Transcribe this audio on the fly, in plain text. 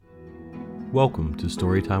Welcome to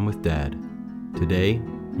Storytime with Dad. Today,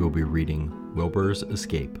 we'll be reading Wilbur's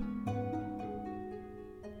Escape.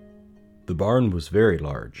 The barn was very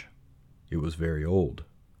large. It was very old.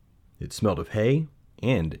 It smelled of hay,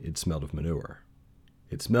 and it smelled of manure.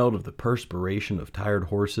 It smelled of the perspiration of tired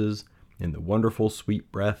horses and the wonderful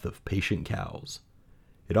sweet breath of patient cows.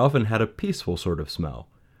 It often had a peaceful sort of smell,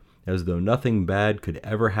 as though nothing bad could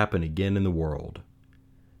ever happen again in the world.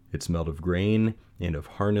 It smelled of grain, and of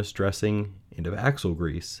harness dressing, and of axle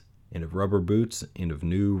grease, and of rubber boots, and of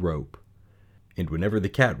new rope. And whenever the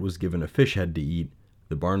cat was given a fish head to eat,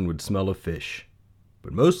 the barn would smell of fish.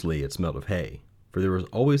 But mostly it smelled of hay, for there was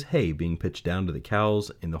always hay being pitched down to the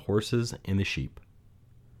cows and the horses and the sheep.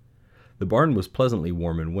 The barn was pleasantly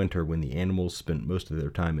warm in winter when the animals spent most of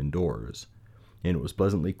their time indoors, and it was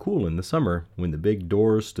pleasantly cool in the summer when the big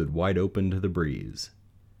doors stood wide open to the breeze.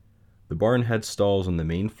 The barn had stalls on the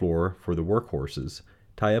main floor for the work horses,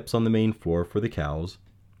 tie-ups on the main floor for the cows,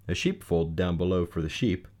 a sheepfold down below for the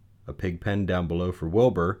sheep, a pig pen down below for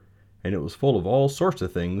Wilbur, and it was full of all sorts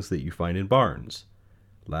of things that you find in barns: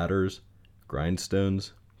 ladders,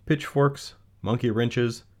 grindstones, pitchforks, monkey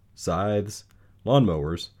wrenches, scythes,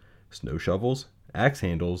 lawnmowers, snow shovels, axe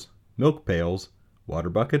handles, milk pails, water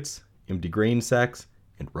buckets, empty grain sacks,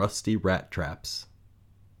 and rusty rat traps.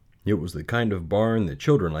 It was the kind of barn that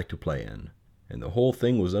children like to play in, and the whole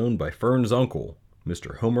thing was owned by Fern's uncle,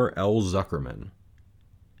 Mr. Homer L. Zuckerman.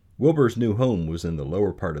 Wilbur's new home was in the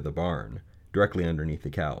lower part of the barn, directly underneath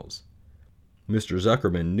the cows. Mr.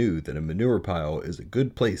 Zuckerman knew that a manure pile is a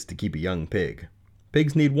good place to keep a young pig.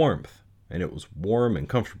 Pigs need warmth, and it was warm and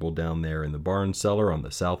comfortable down there in the barn cellar on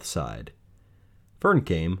the south side. Fern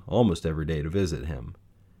came almost every day to visit him.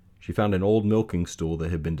 She found an old milking stool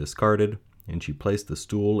that had been discarded, and she placed the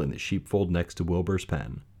stool in the sheepfold next to Wilbur's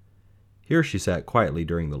pen. Here she sat quietly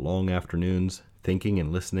during the long afternoons, thinking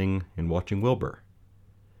and listening and watching Wilbur.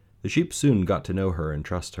 The sheep soon got to know her and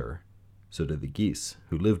trust her. So did the geese,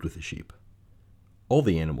 who lived with the sheep. All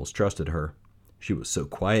the animals trusted her. She was so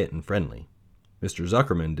quiet and friendly. Mr.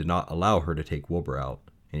 Zuckerman did not allow her to take Wilbur out,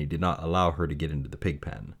 and he did not allow her to get into the pig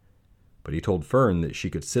pen. But he told Fern that she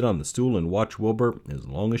could sit on the stool and watch Wilbur as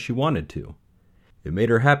long as she wanted to. It made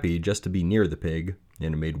her happy just to be near the pig,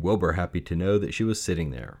 and it made Wilbur happy to know that she was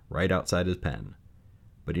sitting there, right outside his pen.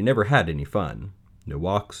 But he never had any fun. No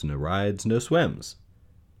walks, no rides, no swims.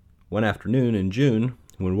 One afternoon in June,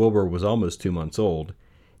 when Wilbur was almost 2 months old,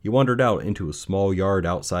 he wandered out into a small yard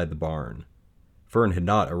outside the barn. Fern had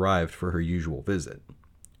not arrived for her usual visit.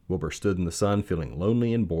 Wilbur stood in the sun feeling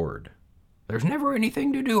lonely and bored. "There's never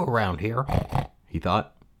anything to do around here," he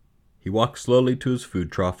thought. He walked slowly to his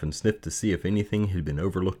food trough and sniffed to see if anything had been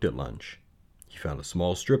overlooked at lunch. He found a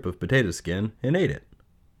small strip of potato skin and ate it.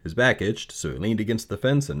 His back itched, so he leaned against the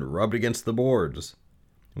fence and rubbed against the boards.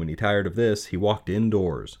 When he tired of this, he walked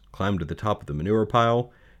indoors, climbed to the top of the manure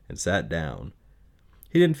pile, and sat down.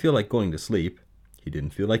 He didn't feel like going to sleep. He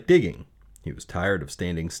didn't feel like digging. He was tired of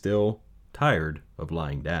standing still, tired of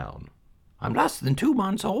lying down. "I'm less than 2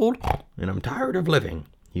 months old, and I'm tired of living,"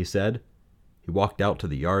 he said. He walked out to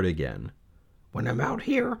the yard again. "When I'm out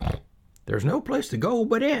here, there's no place to go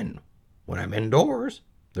but in. When I'm indoors,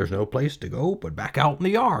 there's no place to go but back out in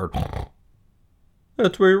the yard."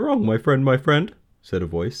 "That's where you're wrong, my friend," said a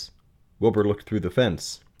voice. Wilbur looked through the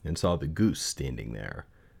fence and saw the goose standing there.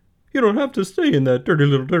 "You don't have to stay in that dirty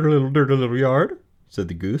little yard," said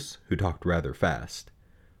the goose, who talked rather fast.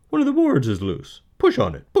 "One of the boards is loose. Push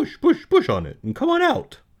on it, push on it, and come on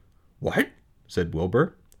out." "What?" said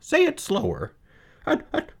Wilbur. "Say it slower."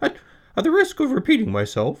 At the risk of repeating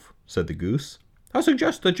myself," said the goose, "I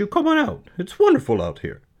suggest that you come on out. It's wonderful out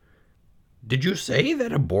here." "Did you say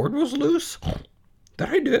that a board was loose?" That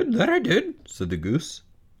I did, said the goose.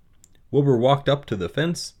 Wilbur walked up to the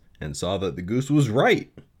fence and saw that the goose was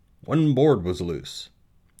right. One board was loose.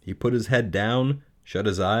 He put his head down, shut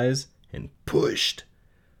his eyes, and pushed.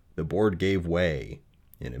 The board gave way.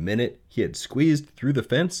 In a minute, he had squeezed through the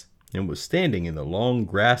fence and was standing in the long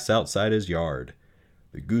grass outside his yard.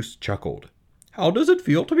 The goose chuckled. "How does it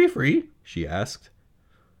feel to be free?" she asked.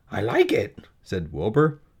 "I like it," said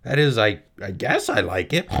Wilbur. "That is, I guess I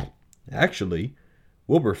like it." Actually,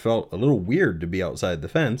 Wilbur felt a little weird to be outside the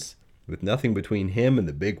fence, with nothing between him and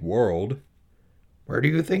the big world. "Where do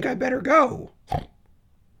you think I better go?"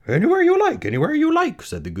 Anywhere you like,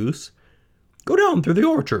 said the goose. "Go down through the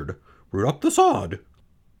orchard, root up the sod.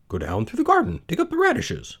 Go down through the garden, dig up the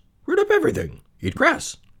radishes, root up everything, eat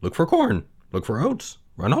grass, look for corn, look for oats,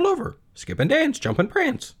 run all over, skip and dance, jump and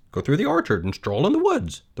prance, go through the orchard and stroll in the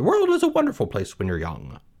woods. The world is a wonderful place when you're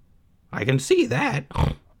young." "I can see that,"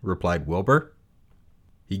 replied Wilbur.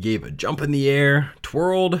 He gave a jump in the air,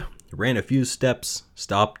 twirled, He ran a few steps,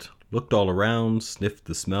 stopped, looked all around, sniffed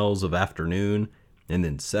the smells of afternoon, and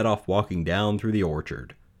then set off walking down through the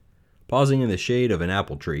orchard. Pausing in the shade of an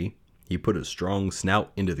apple tree, he put his strong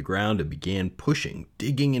snout into the ground and began pushing,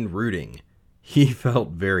 digging, and rooting. He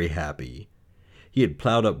felt very happy. He had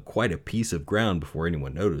plowed up quite a piece of ground before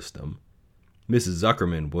anyone noticed him. Mrs.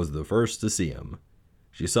 Zuckerman was the first to see him.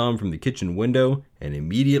 She saw him from the kitchen window and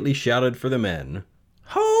immediately shouted for the men.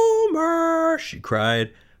 "Homer!" she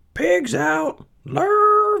cried. "Pigs out!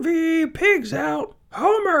 Lurvy! Pigs out!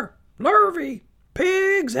 Homer! Lurvy!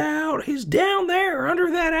 Pigs out! He's down there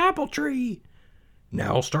under that apple tree!"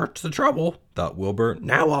 "Now starts the trouble," thought Wilbur.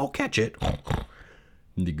 "Now I'll catch it."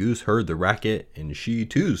 The goose heard the racket, and she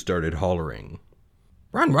too started hollering.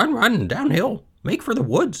 "Run, run, run, downhill! Make for the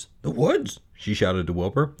woods! The woods!" she shouted to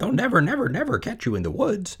Wilbur. "They'll never, never, never catch you in the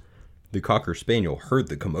woods." The Cocker Spaniel heard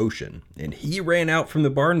the commotion, and he ran out from the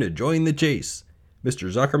barn to join the chase.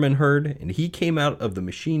 Mr. Zuckerman heard, and he came out of the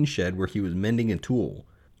machine shed where he was mending a tool.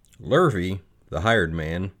 Lurvy, the hired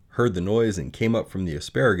man, heard the noise and came up from the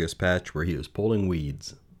asparagus patch where he was pulling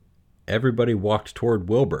weeds. Everybody walked toward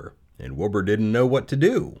Wilbur, and Wilbur didn't know what to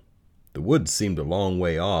do. The woods seemed a long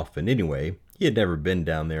way off, and anyway, he had never been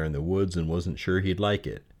down there in the woods and wasn't sure he'd like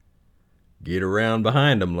it. "Get around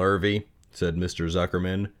behind 'em, Lurvy," said Mr.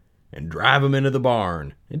 Zuckerman, "and drive 'em into the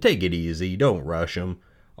barn. And take it easy, don't rush 'em.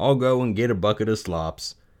 I'll go and get a bucket of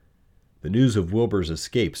slops." The news of Wilbur's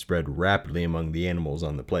escape spread rapidly among the animals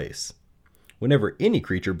on the place. Whenever any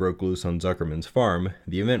creature broke loose on Zuckerman's farm,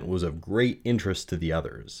 the event was of great interest to the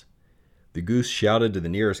others. The goose shouted to the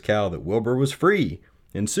nearest cow that Wilbur was free,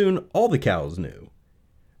 and soon all the cows knew.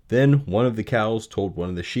 Then one of the cows told one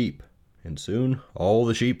of the sheep, and soon all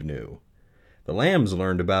the sheep knew. The lambs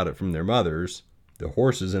learned about it from their mothers. The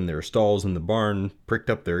horses in their stalls in the barn pricked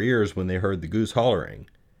up their ears when they heard the goose hollering,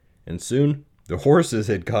 and soon the horses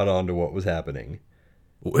had caught on to what was happening.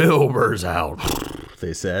 "Wilbur's out,"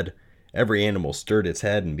 they said. Every animal stirred its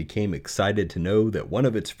head and became excited to know that one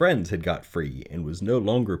of its friends had got free and was no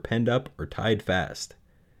longer penned up or tied fast.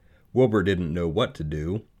 Wilbur didn't know what to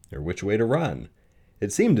do or which way to run.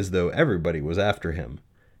 It seemed as though everybody was after him.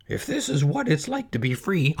 "If this is what it's like to be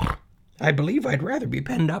free, I believe I'd rather be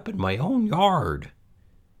penned up in my own yard."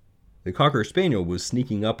 The Cocker Spaniel was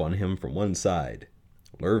sneaking up on him from one side.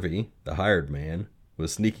 Lurvy, the hired man,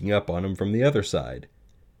 was sneaking up on him from the other side.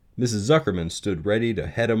 Mrs. Zuckerman stood ready to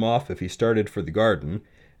head him off if he started for the garden,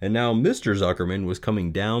 and now Mr. Zuckerman was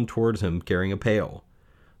coming down towards him carrying a pail.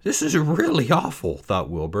 "This is really awful,"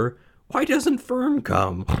 thought Wilbur. "Why doesn't Fern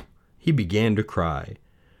come?" He began to cry.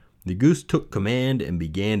 The goose took command and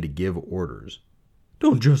began to give orders.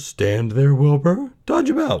 "Don't just stand there, Wilbur. Dodge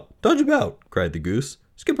about, cried the goose.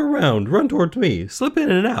 "Skip around, run towards me, slip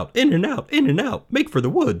in and out, in and out, in and out, make for the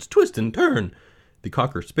woods, twist and turn." The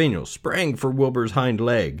Cocker Spaniel sprang for Wilbur's hind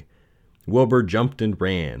leg. Wilbur jumped and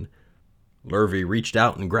ran. Lurvy reached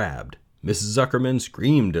out and grabbed. Mrs. Zuckerman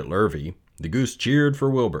screamed at Lurvy. The goose cheered for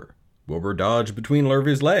Wilbur. Wilbur dodged between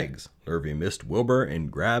Lurvy's legs. Lurvy missed Wilbur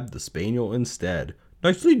and grabbed the spaniel instead.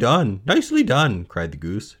 Nicely done, cried the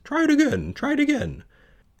goose. Try it again.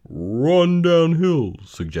 "Run downhill,"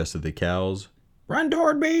 suggested the cows. "Run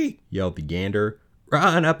toward me," yelled the gander.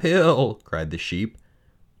 "Run uphill," cried the sheep.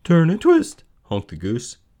 "Turn and twist," honked the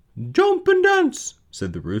goose. "Jump and dance,"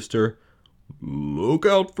 said the rooster. "Look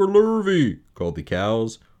out for Lurvy," called the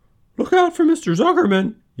cows. "Look out for Mr.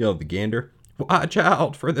 Zuckerman," yelled the gander. "Watch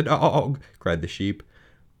out for the dog," cried the sheep.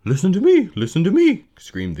 Listen to me,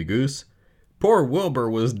 screamed the goose. Poor Wilbur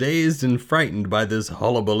was dazed and frightened by this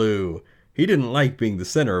hullabaloo. He didn't like being the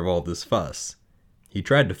center of all this fuss. He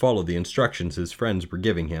tried to follow the instructions his friends were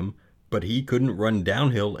giving him, but he couldn't run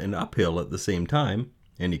downhill and uphill at the same time,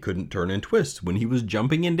 and he couldn't turn and twist when he was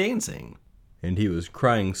jumping and dancing. And he was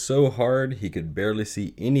crying so hard he could barely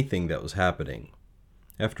see anything that was happening.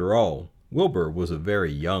 After all, Wilbur was a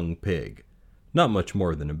very young pig. Not much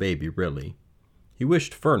more than a baby, really. He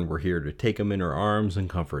wished Fern were here to take him in her arms and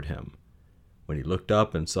comfort him. When he looked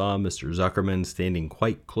up and saw Mr. Zuckerman standing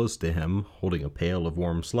quite close to him, holding a pail of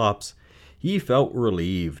warm slops, he felt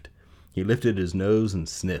relieved. He lifted his nose and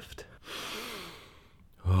sniffed.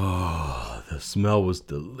 Oh, the smell was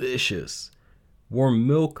delicious. Warm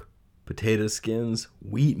milk, potato skins,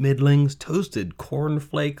 wheat middlings, toasted corn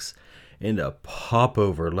flakes, and a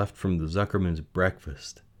popover left from the Zuckerman's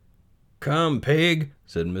breakfast. "Come, pig,"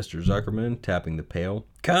 said Mr. Zuckerman, tapping the pail.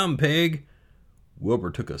 "Come, pig."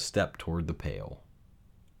 Wilbur took a step toward the pail.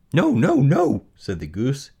 No, said the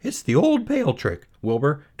goose. "It's the old pail trick,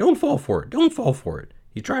 Wilbur. Don't fall for it.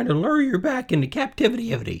 He's trying to lure you back into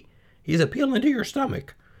captivity. He's appealing to your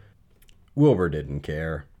stomach." Wilbur didn't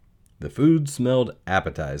care. The food smelled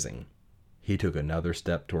appetizing. He took another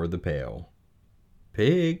step toward the pail.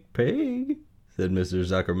 "Pig, pig," said Mr.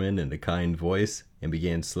 Zuckerman in a kind voice, and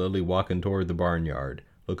began slowly walking toward the barnyard,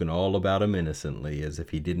 looking all about him innocently as if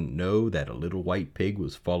he didn't know that a little white pig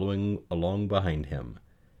was following along behind him.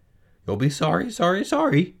 "You'll be sorry, sorry,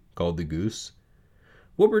 sorry," called the goose.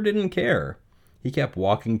 Wilbur didn't care. He kept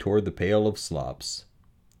walking toward the pail of slops.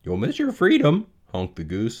 "You'll miss your freedom," honked the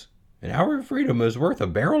goose. "An hour of freedom is worth a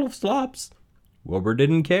barrel of slops." Wilbur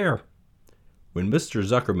didn't care. When Mr.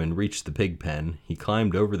 Zuckerman reached the pig pen, he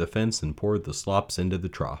climbed over the fence and poured the slops into the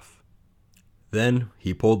trough. Then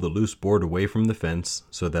he pulled the loose board away from the fence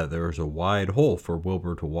so that there was a wide hole for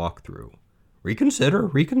Wilbur to walk through. "Reconsider,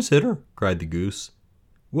 reconsider," cried the goose.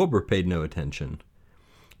 Wilbur paid no attention.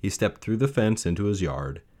 He stepped through the fence into his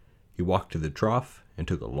yard. He walked to the trough and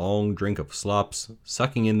took a long drink of slops,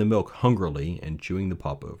 sucking in the milk hungrily and chewing the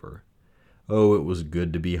pop over. Oh, it was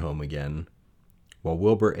good to be home again. While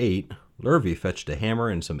Wilbur ate, Lurvy fetched a hammer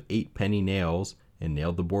and some 8-penny nails and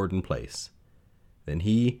nailed the board in place. Then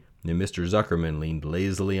he and Mr. Zuckerman leaned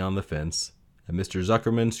lazily on the fence, and Mr.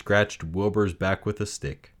 Zuckerman scratched Wilbur's back with a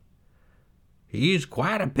stick. "He's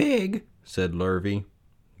quite a pig," said Lurvy.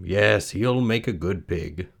 "Yes, he'll make a good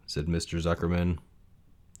pig," said Mr. Zuckerman.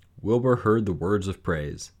 Wilbur heard the words of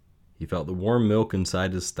praise. He felt the warm milk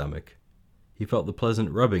inside his stomach. He felt the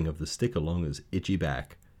pleasant rubbing of the stick along his itchy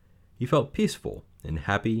back. He felt peaceful and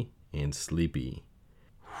happy and sleepy.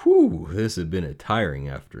 Whew, this had been a tiring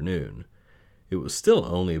afternoon. It was still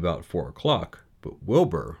only about 4 o'clock, but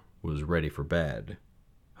Wilbur was ready for bed.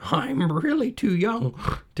 "I'm really too young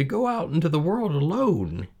to go out into the world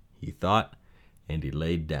alone," he thought, and he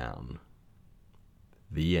laid down.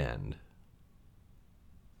 The end.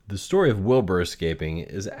 The story of Wilbur escaping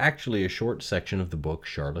is actually a short section of the book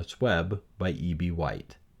Charlotte's Web by E.B.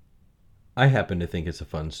 White. I happen to think it's a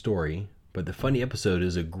fun story, but the funny episode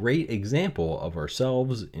is a great example of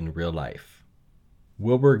ourselves in real life.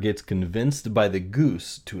 Wilbur gets convinced by the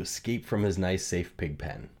goose to escape from his nice safe pig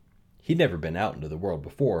pen. He'd never been out into the world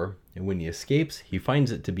before, and when he escapes, he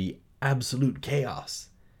finds it to be absolute chaos.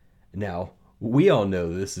 Now, we all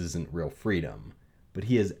know this isn't real freedom, but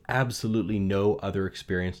he has absolutely no other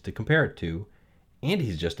experience to compare it to, and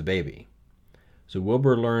he's just a baby. So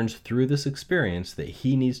Wilbur learns through this experience that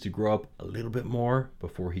he needs to grow up a little bit more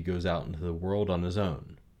before he goes out into the world on his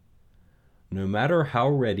own. No matter how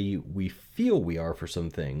ready we feel we are for some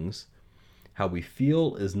things, how we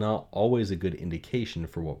feel is not always a good indication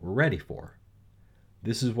for what we're ready for.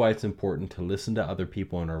 This is why it's important to listen to other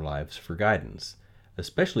people in our lives for guidance,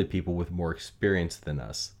 especially people with more experience than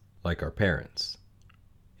us, like our parents.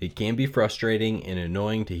 It can be frustrating and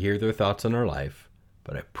annoying to hear their thoughts on our life,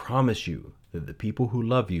 but I promise you that the people who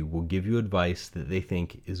love you will give you advice that they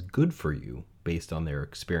think is good for you based on their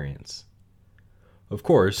experience. Of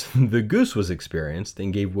course, the goose was experienced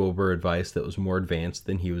and gave Wilbur advice that was more advanced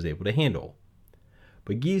than he was able to handle.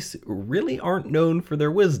 But geese really aren't known for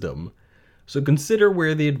their wisdom, so consider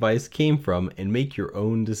where the advice came from and make your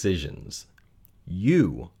own decisions.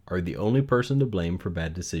 You are the only person to blame for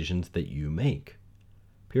bad decisions that you make.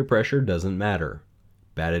 Peer pressure doesn't matter.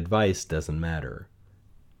 Bad advice doesn't matter.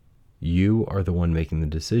 You are the one making the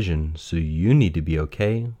decision, so you need to be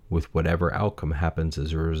okay with whatever outcome happens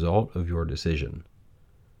as a result of your decision.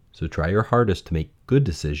 So try your hardest to make good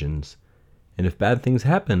decisions, and if bad things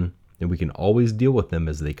happen, then we can always deal with them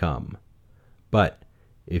as they come. But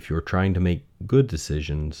if you're trying to make good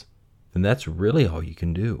decisions, then that's really all you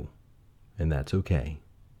can do, and that's okay,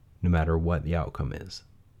 no matter what the outcome is.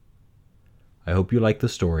 I hope you like the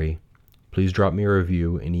story. Please drop me a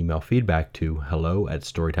review and email feedback to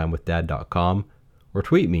hello@storytimewithdad.com or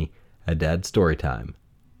tweet me at dadstorytime.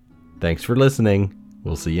 Thanks for listening.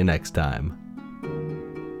 We'll see you next time.